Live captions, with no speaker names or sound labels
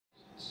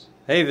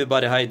Hey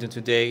everybody, how you doing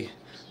today?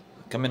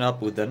 Coming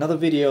up with another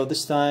video.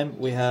 This time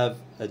we have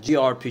a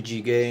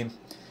JRPG game.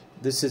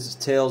 This is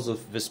Tales of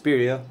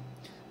Vesperia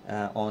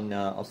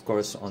of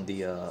course on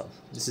the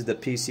this is the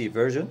PC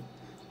version,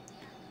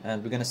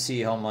 and we're gonna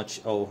see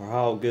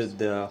how good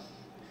the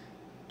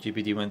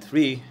GPD Win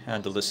 3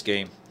 handle this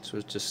game. So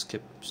let's just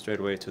skip straight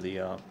away to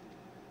the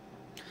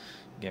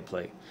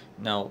gameplay.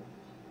 Now,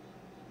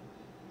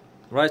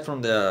 right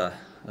from the,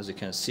 as you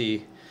can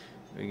see,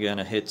 we're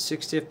gonna hit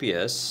 60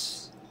 FPS.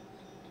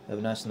 Have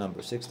a nice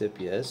number, 60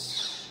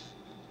 FPS.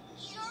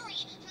 Sorry,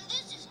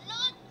 this is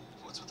not.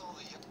 What's with all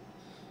the...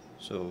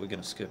 So we're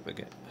gonna skip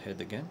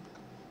ahead again.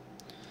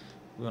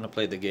 We're gonna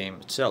play the game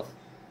itself.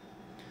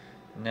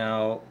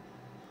 Now,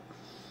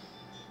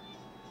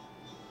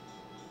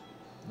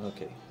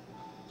 okay.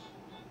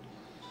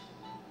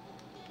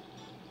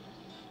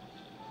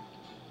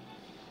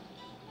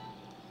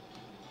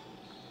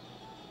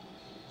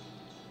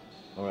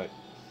 All right.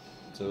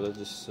 So let's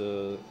just.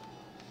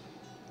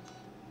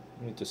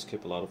 We need to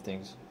skip a lot of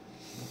things.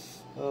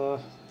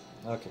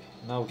 Okay,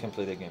 now we can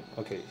play the game.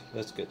 Okay,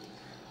 that's good.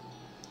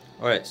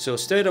 Alright, so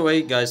straight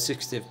away, guys,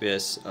 60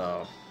 FPS.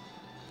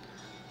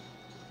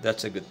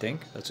 That's a good thing.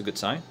 That's a good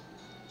sign.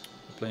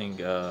 We're playing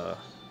no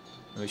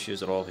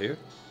issues at all here.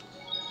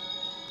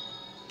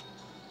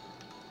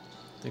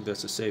 I think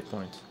that's a save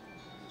point.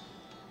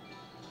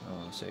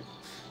 Save.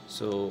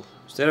 So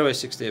straight away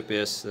 60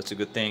 FPS. That's a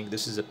good thing.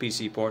 This is a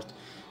PC port.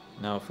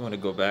 Now, if we want to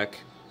go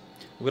back.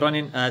 We're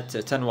running at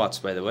 10 watts,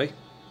 by the way.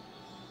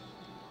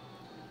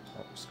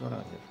 Oh, what's going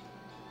on here?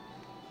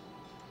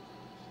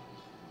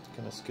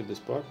 Can I skip this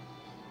part?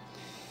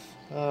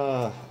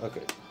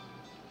 Okay.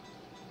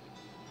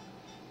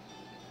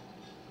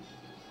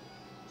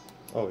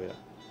 Oh, yeah.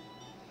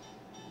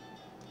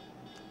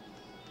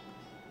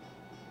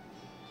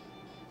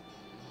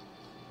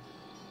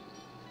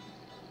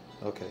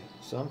 Okay,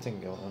 something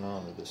going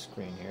on with the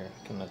screen here.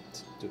 I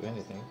cannot do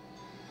anything.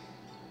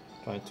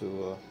 Trying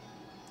to...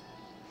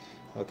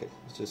 Okay,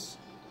 it's just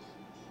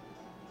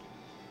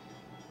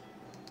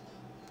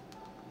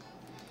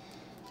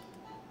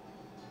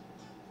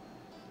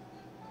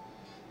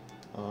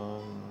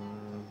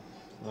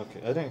okay,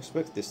 I didn't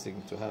expect this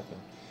thing to happen.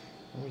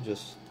 Let me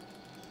just,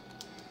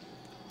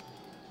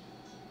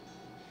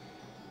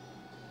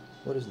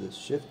 what is this?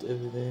 Shift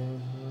everything.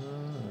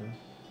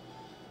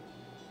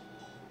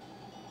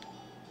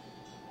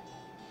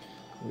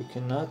 We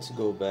cannot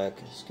go back.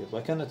 Skip.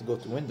 I cannot go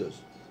to Windows.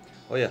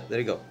 Oh yeah, there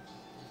you go.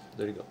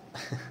 There you go.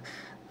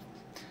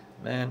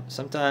 Man,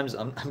 sometimes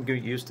I'm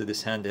getting used to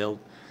this handheld.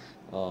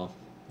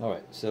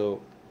 Alright, so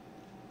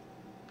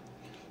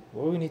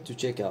what we need to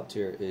check out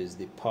here is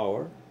the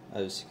power.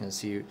 As you can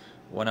see,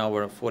 1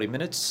 hour and 40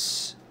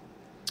 minutes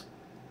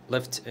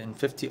left in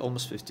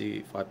almost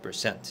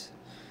 55%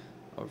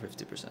 or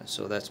 50%.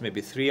 So that's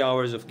maybe 3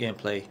 hours of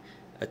gameplay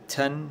at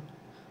 10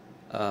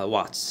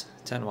 watts.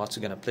 10 watts are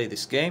gonna play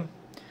this game,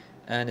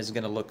 and it's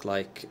gonna look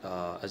like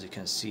as you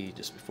can see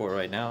just before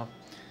right now.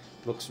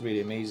 Looks really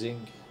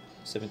amazing.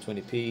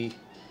 720p,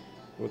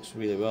 works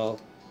really well.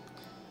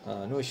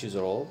 No issues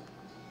at all.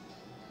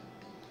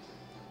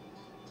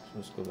 So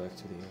let's go back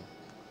to the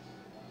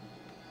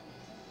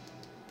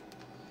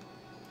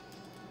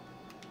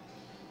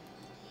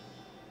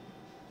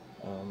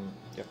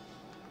yeah.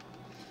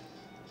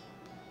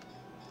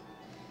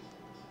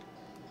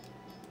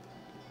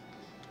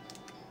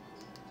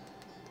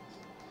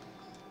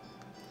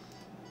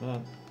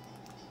 Man,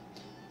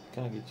 I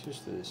can't get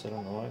used to this. I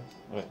don't know why.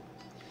 All right.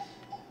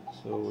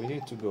 So we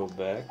need to go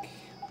back.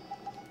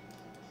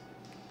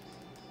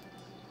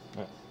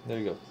 Right, there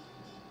you go.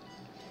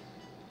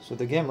 So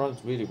the game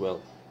runs really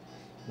well.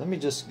 Let me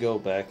just go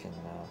back and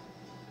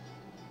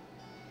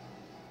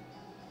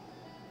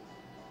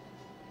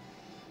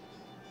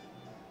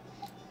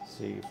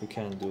see if we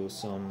can do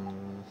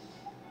some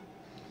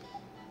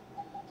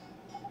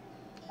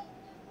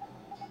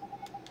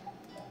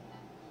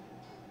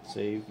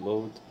save,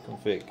 load,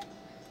 config.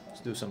 Let's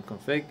do some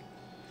config.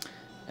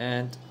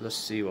 And let's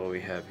see what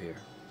we have here.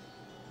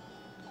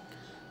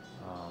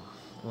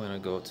 We're gonna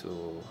go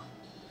to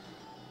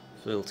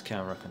field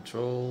camera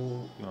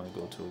control. You want to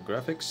go to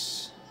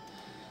graphics.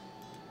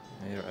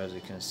 Here, as you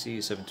can see,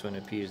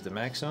 720p is the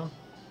maximum.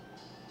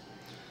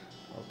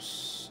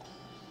 Oops.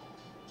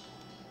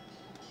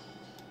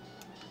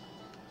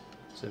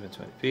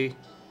 720p.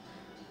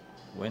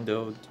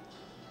 Windowed,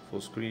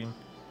 full screen,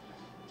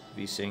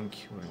 VSync.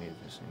 We need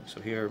VSync.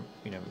 So here,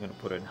 we're gonna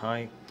put it in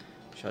high.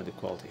 Shadow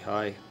quality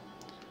high.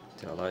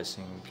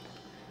 Aliasing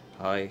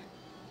high,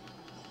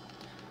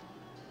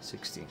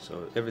 60.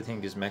 So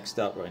everything is maxed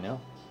out right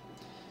now.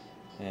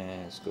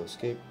 And let's go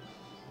escape.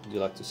 Would you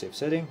like to save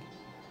setting?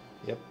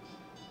 Yep.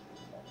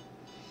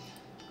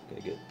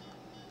 Okay, good.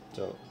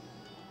 So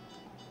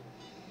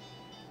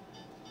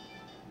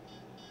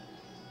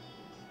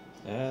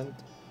and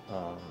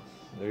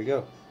there you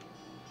go.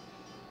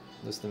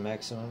 That's the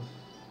maximum.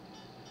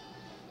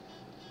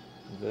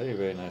 Very,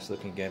 very nice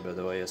looking game, by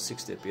the way.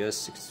 60 FPS,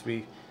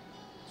 63.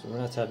 So we're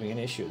not having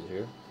any issues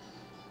here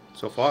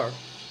so far.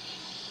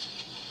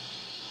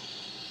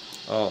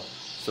 Oh,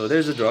 so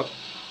there's a drop.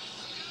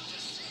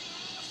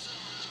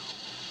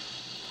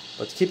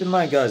 But keep in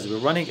mind, guys, we're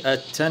running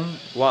at 10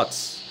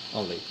 watts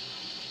only.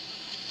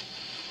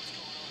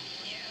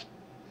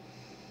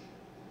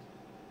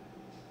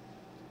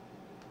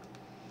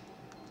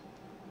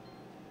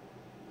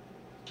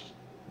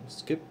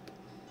 Skip.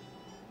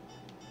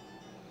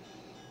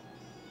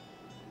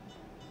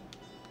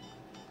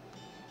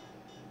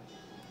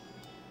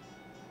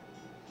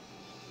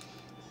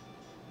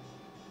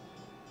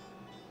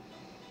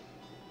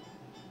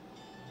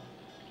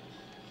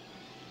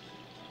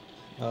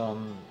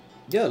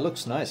 Yeah, it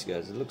looks nice,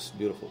 guys. It looks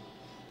beautiful.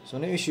 So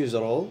no issues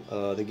at all.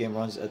 The game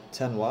runs at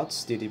 10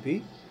 watts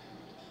DDP.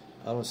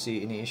 I don't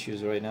see any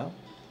issues right now.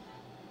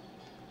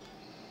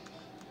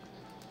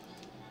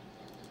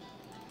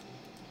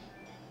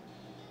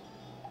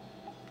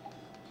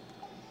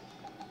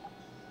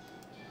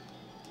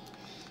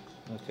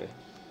 Okay.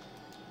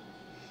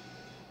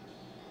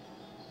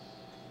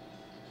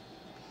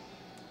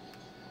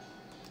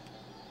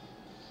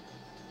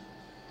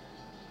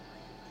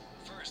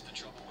 First, the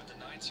trouble with the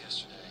Knights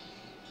yesterday.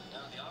 Now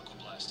the Aqua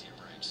Blast here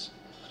breaks.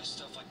 How does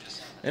stuff like this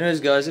happen? Anyways,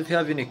 guys, if you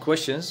have any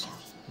questions,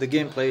 the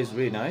gameplay is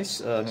really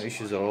nice. No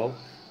issues at all,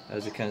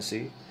 as you can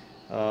see.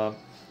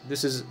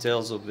 This is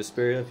Tales of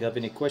Vesperia. If you have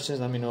any questions,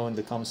 let me know in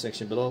the comment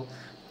section below.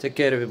 Take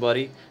care,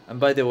 everybody. And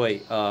by the way,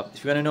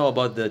 if you want to know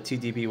about the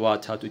TDP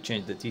watt, how to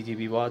change the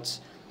TDP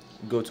watts,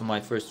 go to my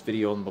first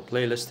video on the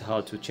playlist,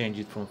 how to change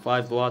it from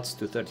 5 watts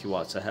to 30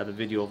 watts. I have a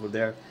video over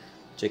there.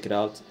 Check it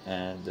out,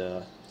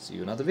 and see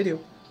you in another video.